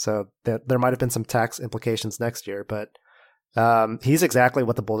year. So there might have been some tax implications next year, but he's exactly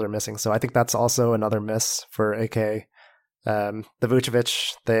what the Bulls are missing. So I think that's also another miss for AK. The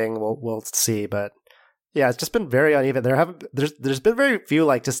Vucevic thing, we'll see, but yeah, it's just been very uneven. There's been very few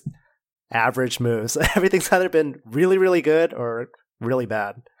like just average moves. Everything's either been really, really good or really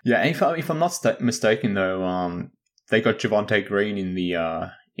bad. Yeah, if I'm not mistaken though, they got Javonte Green in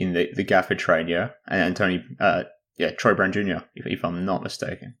the Gafford trade, yeah, and Tony, Troy Brown Jr. If I'm not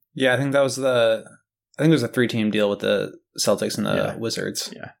mistaken. Yeah, I think it was a 3-team deal with the Celtics and the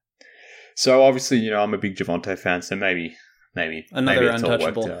Wizards. Yeah. So obviously, I'm a big Javonte fan, so maybe another it's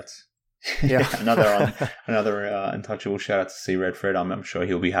untouchable. all worked out. Yeah, another untouchable. Shout out to C Redford. I'm sure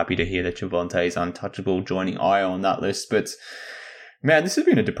he'll be happy to hear that Javonte is untouchable, joining Io on that list. But man, this has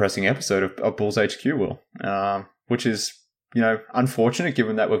been a depressing episode of Bulls HQ, Will, which is unfortunate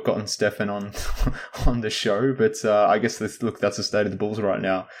given that we've gotten Stefan on the show. But I guess that's the state of the Bulls right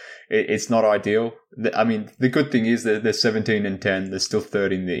now. It's not ideal. I mean, the good thing is that they're 17-10. They're still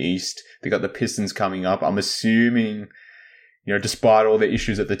third in the East. They got the Pistons coming up. I'm assuming, despite all the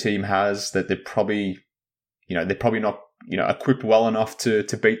issues that the team has, that they're probably not, equipped well enough to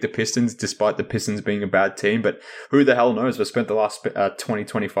beat the Pistons, despite the Pistons being a bad team. But who the hell knows? We've spent the last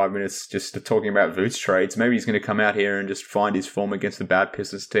 20-25 minutes just talking about Vooch trades. Maybe he's going to come out here and just find his form against the bad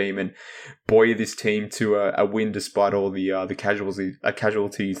Pistons team and buoy this team to a win despite all the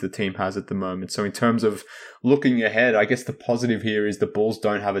casualties the team has at the moment. So in terms of looking ahead, I guess the positive here is the Bulls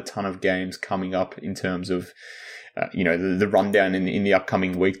don't have a ton of games coming up in terms of the rundown in the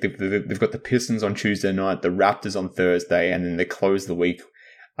upcoming week. They've got the Pistons on Tuesday night, the Raptors on Thursday, and then they close the week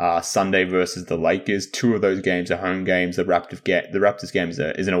Sunday versus the Lakers. 2 of those games are home games. The Raptors game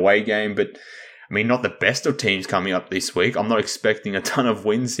is an away game, but I mean, not the best of teams coming up this week. I'm not expecting a ton of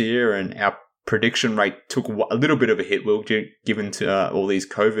wins here, and our prediction rate took a little bit of a hit, Will, given to all these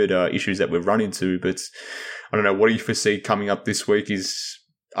COVID issues that we've run into. But I don't know, what do you foresee coming up this week? Is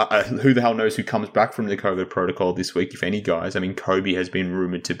who the hell knows who comes back from the COVID protocol this week, if any guys. I mean, Kobe has been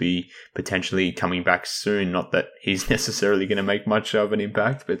rumored to be potentially coming back soon. Not that he's necessarily going to make much of an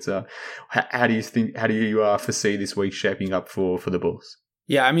impact, but how do you foresee this week shaping up for the Bulls?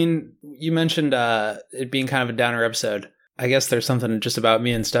 Yeah, I mean, you mentioned it being kind of a downer episode. I guess there's something just about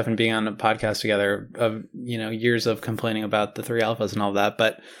me and Stefan being on a podcast together of, years of complaining about the 3 alphas and all that.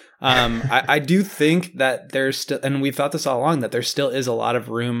 But I do think that there's still, and we've thought this all along, that there still is a lot of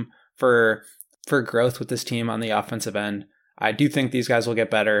room for growth with this team on the offensive end. I do think these guys will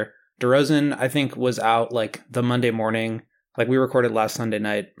get better. DeRozan, I think, was out like the Monday morning. Like, we recorded last Sunday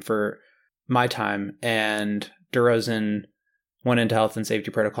night for my time, and DeRozan went into health and safety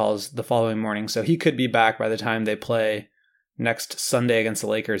protocols the following morning. So he could be back by the time they play next Sunday against the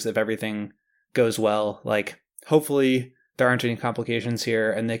Lakers if everything goes well. Like, hopefully there aren't any complications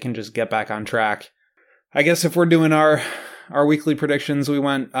here and they can just get back on track. I guess if we're doing our weekly predictions, we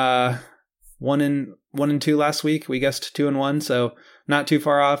went 1-2 last week. We guessed 2-1, so not too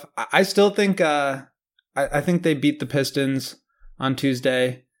far off. I still think I think they beat the Pistons on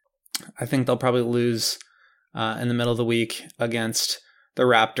Tuesday. I think they'll probably lose in the middle of the week against the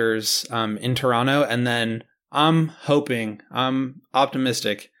Raptors in Toronto. And then I'm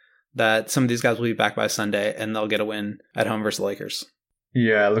optimistic that some of these guys will be back by Sunday and they'll get a win at home versus the Lakers.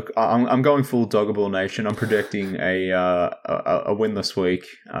 Yeah, look, I'm going full Doggable Nation. I'm predicting a win this week.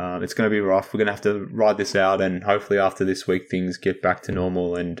 It's going to be rough. We're going to have to ride this out, and hopefully after this week things get back to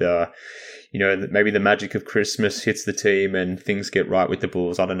normal, and maybe the magic of Christmas hits the team and things get right with the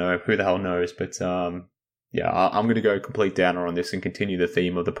Bulls. I don't know. Who the hell knows? But yeah, I'm going to go complete downer on this and continue the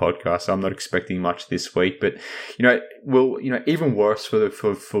theme of the podcast. I'm not expecting much this week, but even worse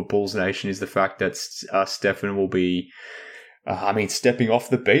for Bulls Nation is the fact that Stefan will be, stepping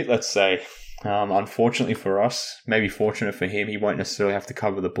off the beat. Let's say, unfortunately for us, maybe fortunate for him, he won't necessarily have to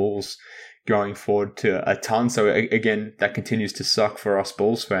cover the Bulls going forward to a ton. So again, that continues to suck for us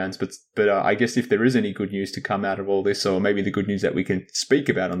Bulls fans. But I guess if there is any good news to come out of all this, or maybe the good news that we can speak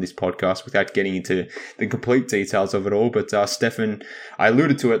about on this podcast without getting into the complete details of it all. But Stefan, I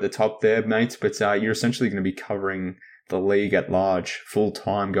alluded to at the top there, mate, but you're essentially going to be covering the league at large full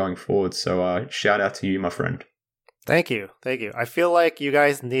time going forward. So shout out to you, my friend. Thank you. I feel like you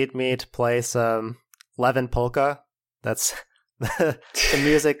guys need me to play some Levin Polka. That's the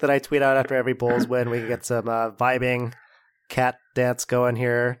music that I tweet out after every Bulls win. We can get some vibing cat dance going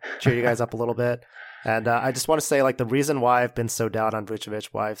here, cheer you guys up a little bit. And I just want to say, like, the reason why I've been so down on Vucevic,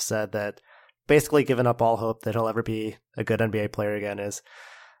 why I've said that basically given up all hope that he'll ever be a good NBA player again, is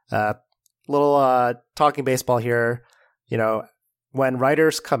little talking baseball here. When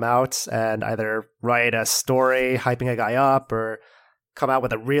writers come out and either write a story hyping a guy up or come out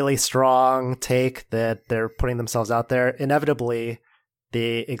with a really strong take that they're putting themselves out there, inevitably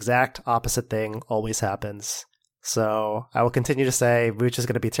the exact opposite thing always happens. So I will continue to say Vooch is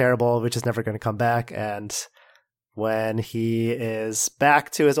going to be terrible. Vooch is never going to come back. And when he is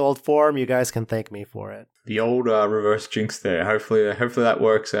back to his old form, you guys can thank me for it. The old reverse jinx there. Hopefully that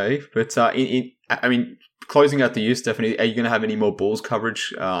works, eh? But closing out the year, Stephanie, are you going to have any more Bulls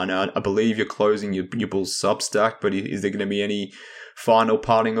coverage? I believe you're closing your Bulls Substack, but is there going to be any final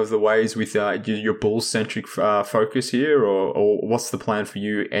parting of the ways with your Bulls-centric focus here, or what's the plan for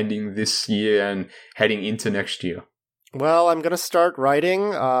you ending this year and heading into next year? Well, I'm going to start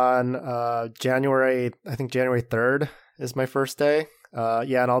writing on January 3rd is my first day.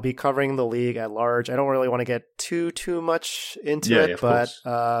 And I'll be covering the league at large. I don't really want to get too much into it, but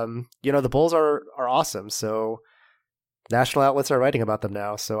the Bulls are awesome. So national outlets are writing about them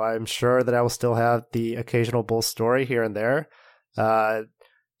now. So I'm sure that I will still have the occasional Bulls story here and there.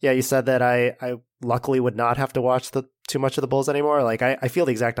 You said that I luckily would not have to watch too much of the Bulls anymore. Like I feel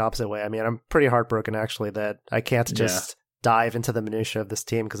the exact opposite way. I mean, I'm pretty heartbroken actually that I can't just dive into the minutia of this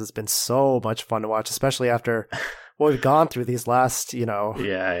team because it's been so much fun to watch, especially after what we've gone through these last,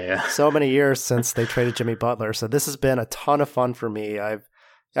 so many years since they traded Jimmy Butler. So this has been a ton of fun for me.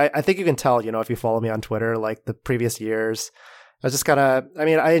 I think you can tell, if you follow me on Twitter, like the previous years, I was just I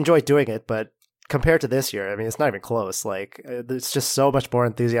enjoy doing it, but compared to this year, it's not even close. Like there's just so much more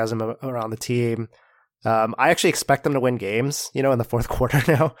enthusiasm around the team. I actually expect them to win games, in the fourth quarter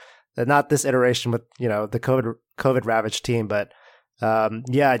now. Not this iteration with, the COVID ravaged team, but in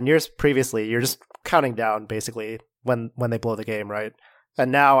years previously, you're just counting down basically when they blow the game, right?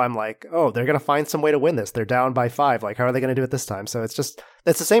 And now I'm like, oh, they're going to find some way to win this. They're down by 5. Like, how are they going to do it this time? So it's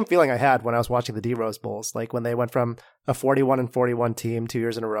the same feeling I had when I was watching the D-Rose Bulls, like when they went from a 41-41 team 2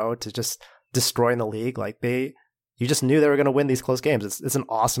 years in a row to just destroying the league. Like you just knew they were going to win these close games. It's an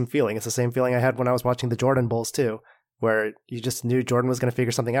awesome feeling. It's the same feeling I had when I was watching the Jordan Bulls too, where you just knew Jordan was going to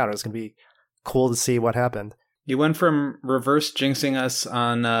figure something out. It was going to be cool to see what happened. You went from reverse jinxing us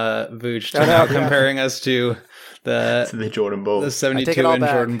on Vooch to now comparing us to the Jordan Bulls, the 72 and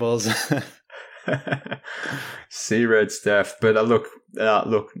Jordan Bulls. See red Steph, but look.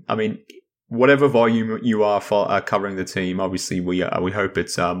 whatever volume you are for covering the team, obviously we hope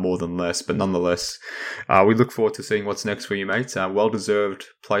it's more than less, but nonetheless, we look forward to seeing what's next for you, mate. Well-deserved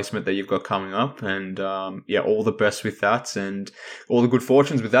placement that you've got coming up, and all the best with that, and all the good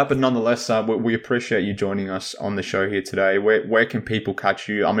fortunes with that. But nonetheless, we appreciate you joining us on the show here today. Where can people catch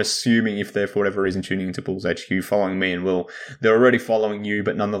you? I'm assuming if they're for whatever reason tuning into Bulls HQ, following me and Will, they're already following you.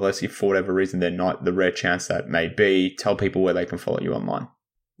 But nonetheless, if for whatever reason they're not, the rare chance that may be, tell people where they can follow you online.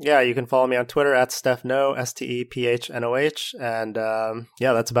 Yeah, you can follow me on Twitter at StephNoh, STEPHNOH, and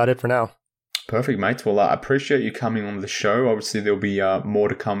that's about it for now. Perfect, mate. Well, I appreciate you coming on the show. Obviously, there'll be more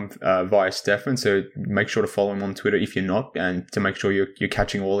to come via Stefan, so make sure to follow him on Twitter if you're not, and to make sure you're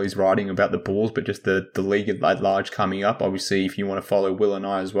catching all his writing about the Bulls, but just the league at large coming up. Obviously, if you want to follow Will and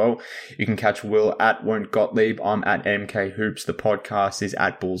I as well, you can catch Will at Won't Gottlieb. I'm at MK Hoops. The podcast is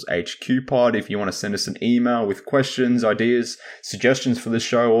at Bulls HQ Pod. If you want to send us an email with questions, ideas, suggestions for the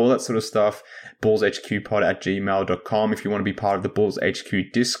show, all that sort of stuff, bullshqpod@gmail.com. If you want to be part of the Bulls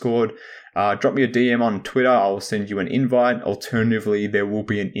HQ Discord, drop me a DM on Twitter. I'll send you an invite. Alternatively, there will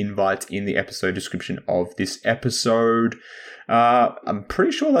be an invite in the episode description of this episode. I'm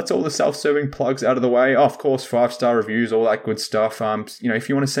pretty sure that's all the self-serving plugs out of the way. Oh, of course, 5-star reviews, all that good stuff. If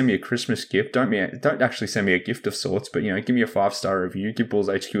you want to send me a Christmas gift, don't actually send me a gift of sorts, but give me a 5-star review. Give Bulls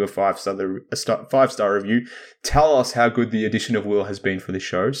HQ a 5-star review. Tell us how good the addition of Will has been for the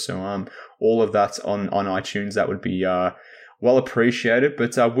show. So all of that's on iTunes. That would be well appreciated.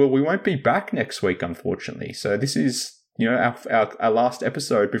 But Will, we won't be back next week, unfortunately. So this is our last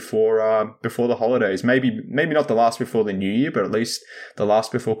episode before the holidays. Maybe not the last before the new year, but at least the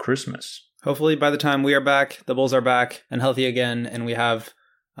last before Christmas. Hopefully by the time we are back, the Bulls are back and healthy again, and we have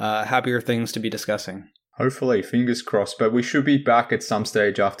happier things to be discussing. Hopefully, fingers crossed. But we should be back at some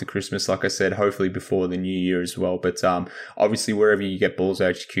stage after Christmas, like I said, hopefully before the new year as well. But obviously, wherever you get Bulls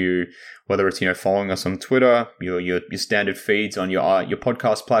HQ, whether it's following us on Twitter, your standard feeds on your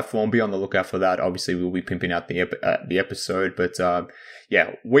podcast platform, be on the lookout for that. Obviously, we'll be pimping out the episode. But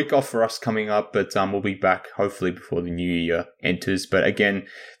week off for us coming up. But we'll be back hopefully before the new year enters. But again,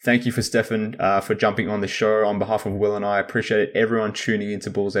 thank you for Stefan for jumping on the show on behalf of Will and I. Appreciate everyone tuning into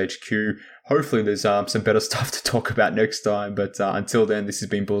Bulls HQ. Hopefully there's some better stuff to talk about next time. But until then, this has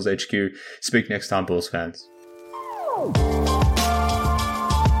been Bulls HQ. Speak next time, Bulls fans.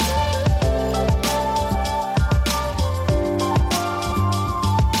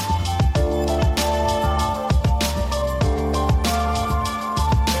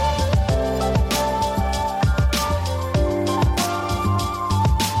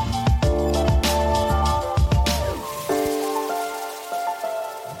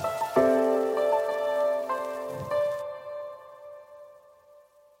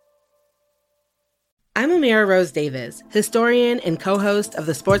 I'm Amira Rose Davis, historian and co-host of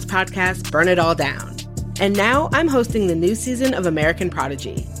the sports podcast Burn It All Down. And now I'm hosting the new season of American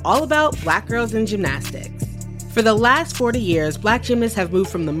Prodigy, all about Black girls in gymnastics. For the last 40 years, Black gymnasts have moved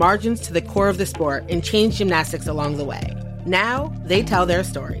from the margins to the core of the sport and changed gymnastics along the way. Now, they tell their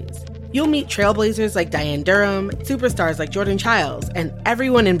stories. You'll meet trailblazers like Diane Durham, superstars like Jordan Childs, and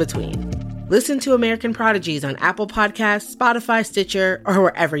everyone in between. Listen to American Prodigies on Apple Podcasts, Spotify, Stitcher, or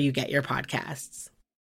wherever you get your podcasts.